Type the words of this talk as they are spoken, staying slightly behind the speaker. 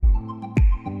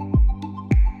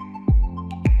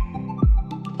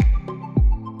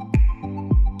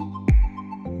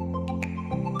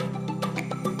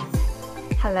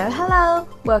Hello.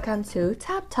 Welcome to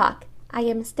Top Talk. I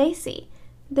am Stacy.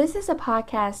 This is a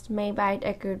podcast made by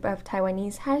a group of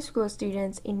Taiwanese high school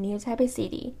students in New Taipei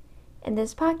City. In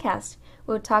this podcast,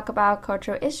 we'll talk about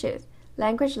cultural issues,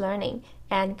 language learning,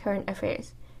 and current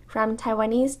affairs from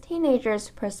Taiwanese teenagers'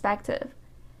 perspective.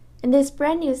 In this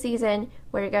brand new season,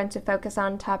 we're going to focus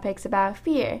on topics about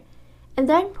fear, and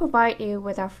then provide you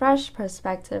with a fresh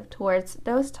perspective towards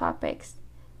those topics.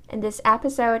 In this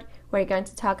episode, we're going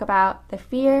to talk about the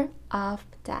fear of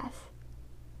death.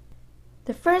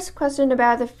 The first question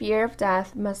about the fear of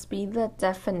death must be the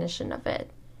definition of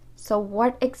it. So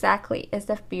what exactly is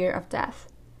the fear of death?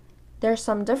 There are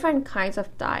some different kinds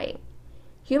of dying.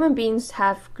 Human beings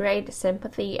have great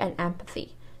sympathy and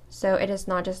empathy, so it is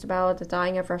not just about the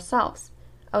dying of ourselves,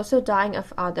 also dying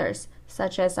of others,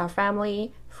 such as our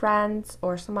family, friends,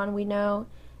 or someone we know,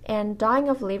 and dying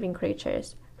of living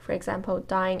creatures. For example,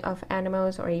 dying of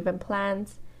animals or even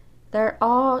plants. They're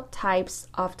all types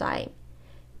of dying.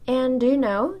 And do you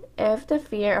know, if the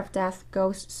fear of death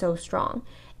goes so strong,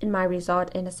 it might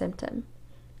result in a symptom.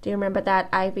 Do you remember that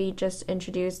Ivy just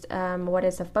introduced what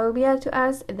is a phobia to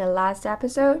us in the last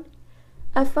episode?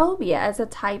 A phobia is a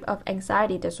type of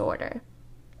anxiety disorder,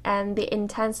 and the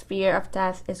intense fear of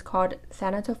death is called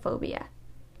thanatophobia.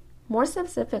 More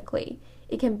specifically,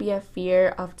 it can be a fear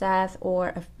of death or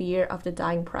a fear of the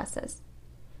dying process.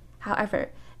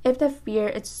 However, if the fear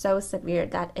is so severe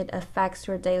that it affects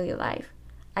your daily life,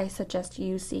 I suggest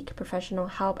you seek professional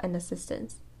help and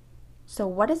assistance. So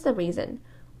what is the reason?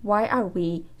 Why are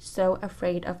we so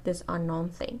afraid of this unknown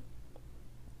thing?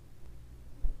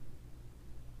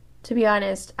 To be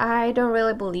honest, I don't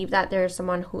really believe that there is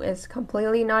someone who is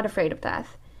completely not afraid of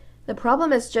death. The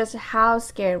problem is just how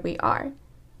scared we are.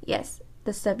 Yes,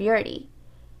 the severity.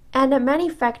 And many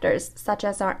factors such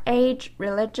as our age,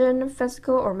 religion,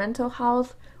 physical or mental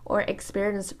health, or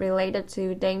experience related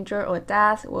to danger or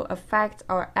death will affect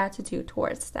our attitude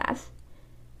towards death.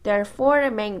 There are four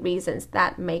main reasons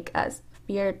that make us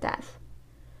fear death.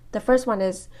 The first one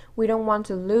is we don't want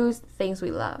to lose things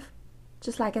we love.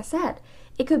 Just like I said,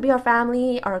 it could be our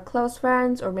family, our close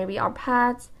friends, or maybe our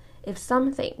pets. If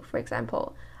something, for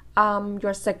example,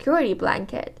 your security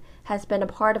blanket has been a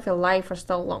part of your life for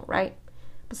so long, right?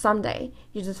 But someday,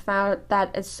 you just found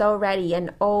that it's so ratty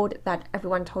and old that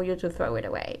everyone told you to throw it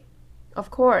away. Of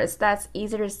course, that's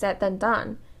easier said than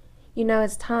done. You know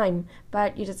it's time,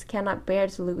 but you just cannot bear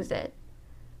to lose it.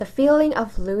 The feeling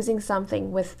of losing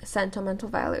something with sentimental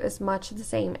value is much the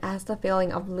same as the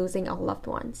feeling of losing our loved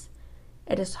ones.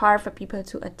 It is hard for people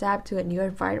to adapt to a new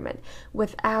environment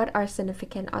without our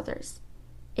significant others.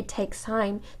 It takes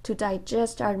time to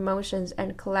digest our emotions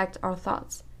and collect our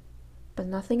thoughts. But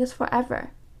nothing is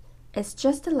forever. It's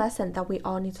just a lesson that we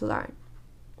all need to learn.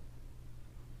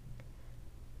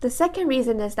 The second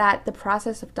reason is that the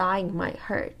process of dying might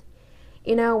hurt.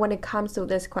 You know, when it comes to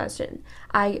this question,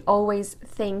 I always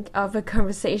think of a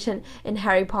conversation in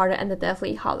Harry Potter and the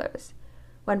Deathly Hallows.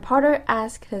 When Potter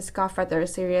asked his godfather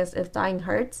Sirius if dying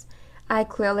hurts, I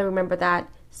clearly remember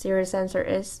that Sirius' answer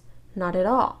is, not at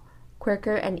all,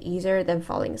 quicker and easier than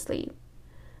falling asleep.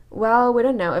 Well, we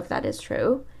don't know if that is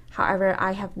true. However,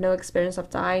 I have no experience of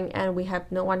dying, and we have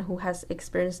no one who has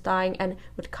experienced dying and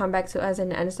would come back to us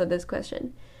and answer this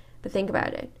question. But think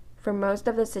about it. For most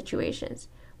of the situations,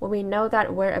 when we know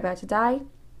that we're about to die,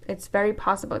 it's very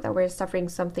possible that we're suffering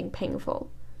something painful.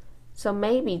 So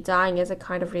maybe dying is a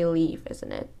kind of relief,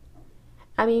 isn't it?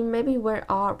 I mean, maybe we're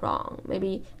all wrong.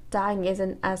 Maybe dying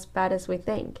isn't as bad as we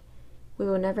think. We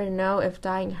will never know if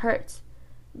dying hurts,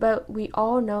 but we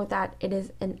all know that it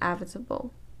is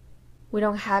inevitable. We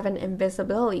don't have an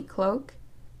invisibility cloak.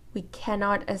 We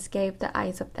cannot escape the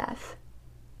eyes of death.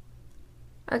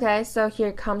 Okay, so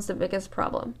here comes the biggest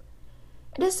problem.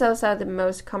 It is also the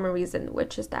most common reason,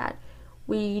 which is that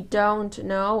we don't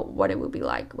know what it will be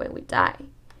like when we die.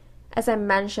 As I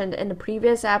mentioned in the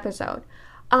previous episode,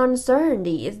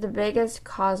 uncertainty is the biggest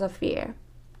cause of fear.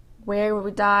 Where will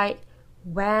we die?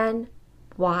 When?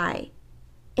 Why?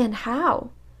 And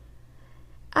how?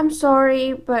 I'm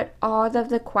sorry, but all of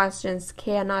the questions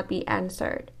cannot be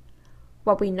answered.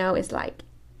 What we know is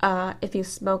if you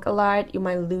smoke a lot, you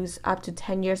might lose up to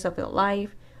 10 years of your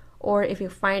life. Or if you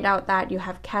find out that you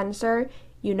have cancer,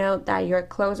 you know that you're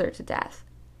closer to death.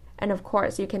 And of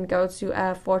course, you can go to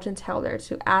a fortune teller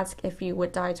to ask if you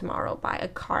would die tomorrow by a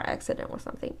car accident or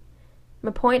something.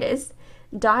 My point is,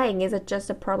 dying is just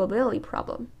a probability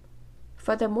problem.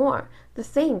 Furthermore, the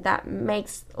thing that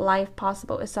makes life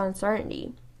possible is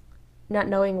uncertainty. Not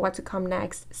knowing what to come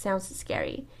next sounds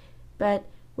scary, but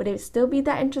would it still be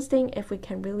that interesting if we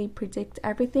can really predict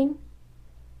everything?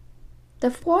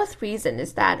 The fourth reason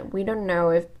is that we don't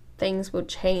know if things will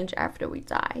change after we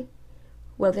die.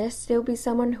 Will there still be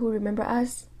someone who remembers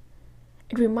us?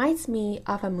 It reminds me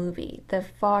of a movie, The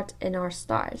Fault in Our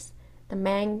Stars. The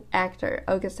main actor,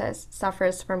 Augustus,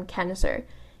 suffers from cancer,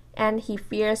 and he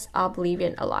fears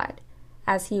oblivion a lot,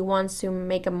 as he wants to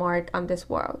make a mark on this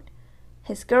world.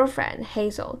 His girlfriend,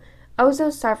 Hazel, also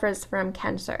suffers from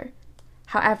cancer.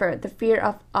 However, the fear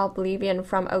of oblivion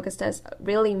from Augustus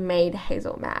really made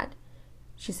Hazel mad.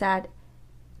 She said,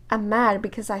 "I'm mad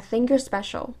because I think you're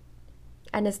special."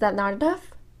 And is that not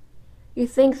enough? You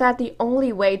think that the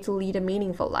only way to lead a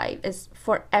meaningful life is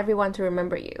for everyone to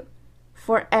remember you,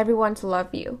 for everyone to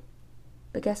love you.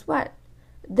 But guess what?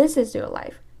 This is your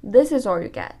life. This is all you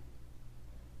get.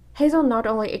 Hazel not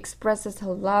only expresses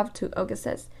her love to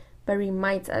Augustus, but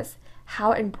reminds us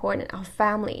how important our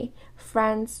family,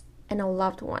 friends, and our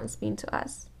loved ones mean to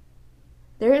us.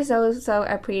 There is also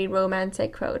a pretty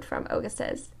romantic quote from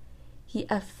Augustus. He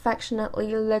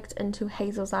affectionately looked into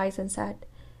Hazel's eyes and said,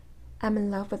 "I'm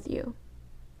in love with you.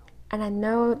 And I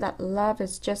know that love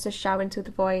is just a shout into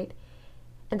the void,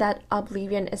 and that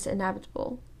oblivion is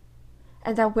inevitable,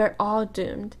 and that we're all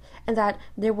doomed, and that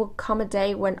there will come a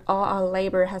day when all our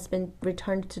labor has been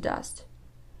returned to dust.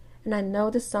 And I know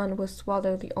the sun will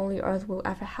swallow the only earth we'll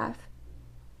ever have.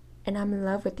 And I'm in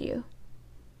love with you."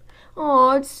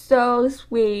 Oh, it's so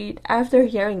sweet. After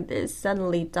hearing this,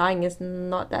 suddenly dying is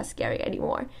not that scary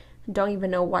anymore. Don't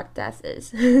even know what death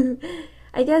is.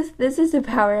 I guess this is the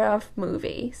power of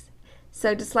movies.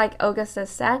 So just like Augustus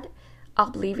said,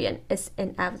 oblivion is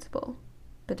inevitable.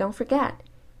 But don't forget,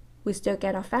 we still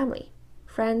get our family,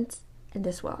 friends, in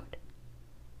this world.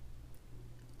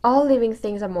 All living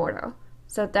things are mortal,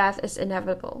 so death is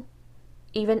inevitable.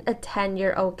 Even a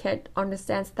 10-year-old kid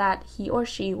understands that he or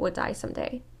she will die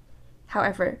someday.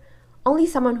 However, only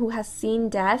someone who has seen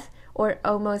death or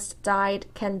almost died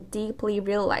can deeply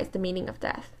realize the meaning of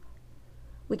death.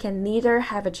 We can neither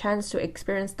have a chance to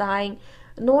experience dying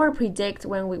nor predict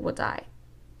when we will die.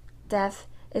 Death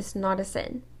is not a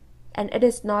sin, and it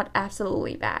is not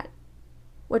absolutely bad.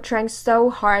 We're trying so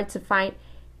hard to find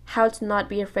how to not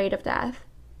be afraid of death.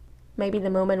 Maybe the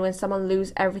moment when someone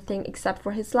loses everything except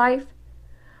for his life,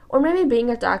 or maybe being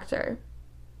a doctor,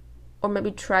 or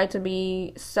maybe try to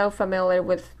be so familiar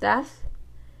with death.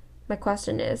 My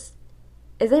question is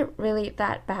it really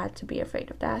that bad to be afraid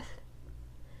of death?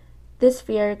 This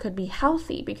fear could be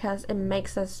healthy because it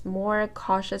makes us more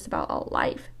cautious about our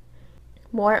life.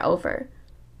 Moreover,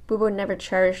 we will never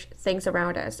cherish things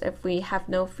around us if we have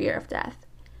no fear of death,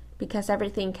 because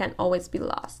everything can always be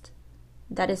lost.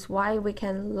 That is why we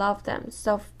can love them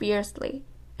so fiercely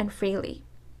and freely.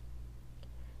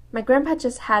 My grandpa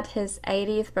just had his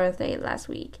 80th birthday last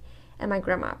week, and my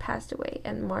grandma passed away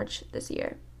in March this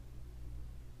year.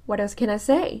 What else can I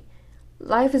say?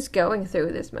 Life is going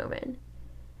through this moment.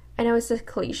 I know it's a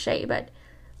cliche, but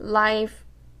life,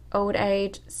 old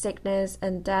age, sickness,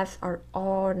 and death are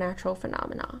all natural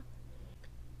phenomena.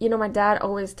 You know, my dad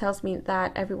always tells me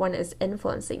that everyone is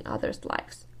influencing others'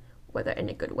 lives, whether in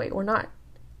a good way or not.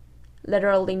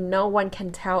 Literally, no one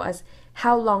can tell us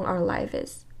how long our life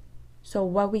is. So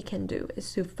what we can do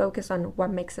is to focus on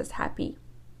what makes us happy.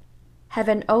 Have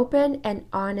an open and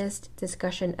honest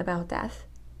discussion about death.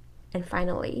 And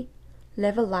finally,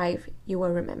 live a life you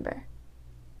will remember.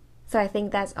 So I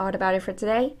think that's all about it for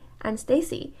today. I'm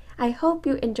Stacy. I hope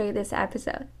you enjoyed this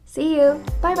episode. See you.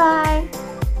 Bye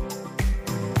bye.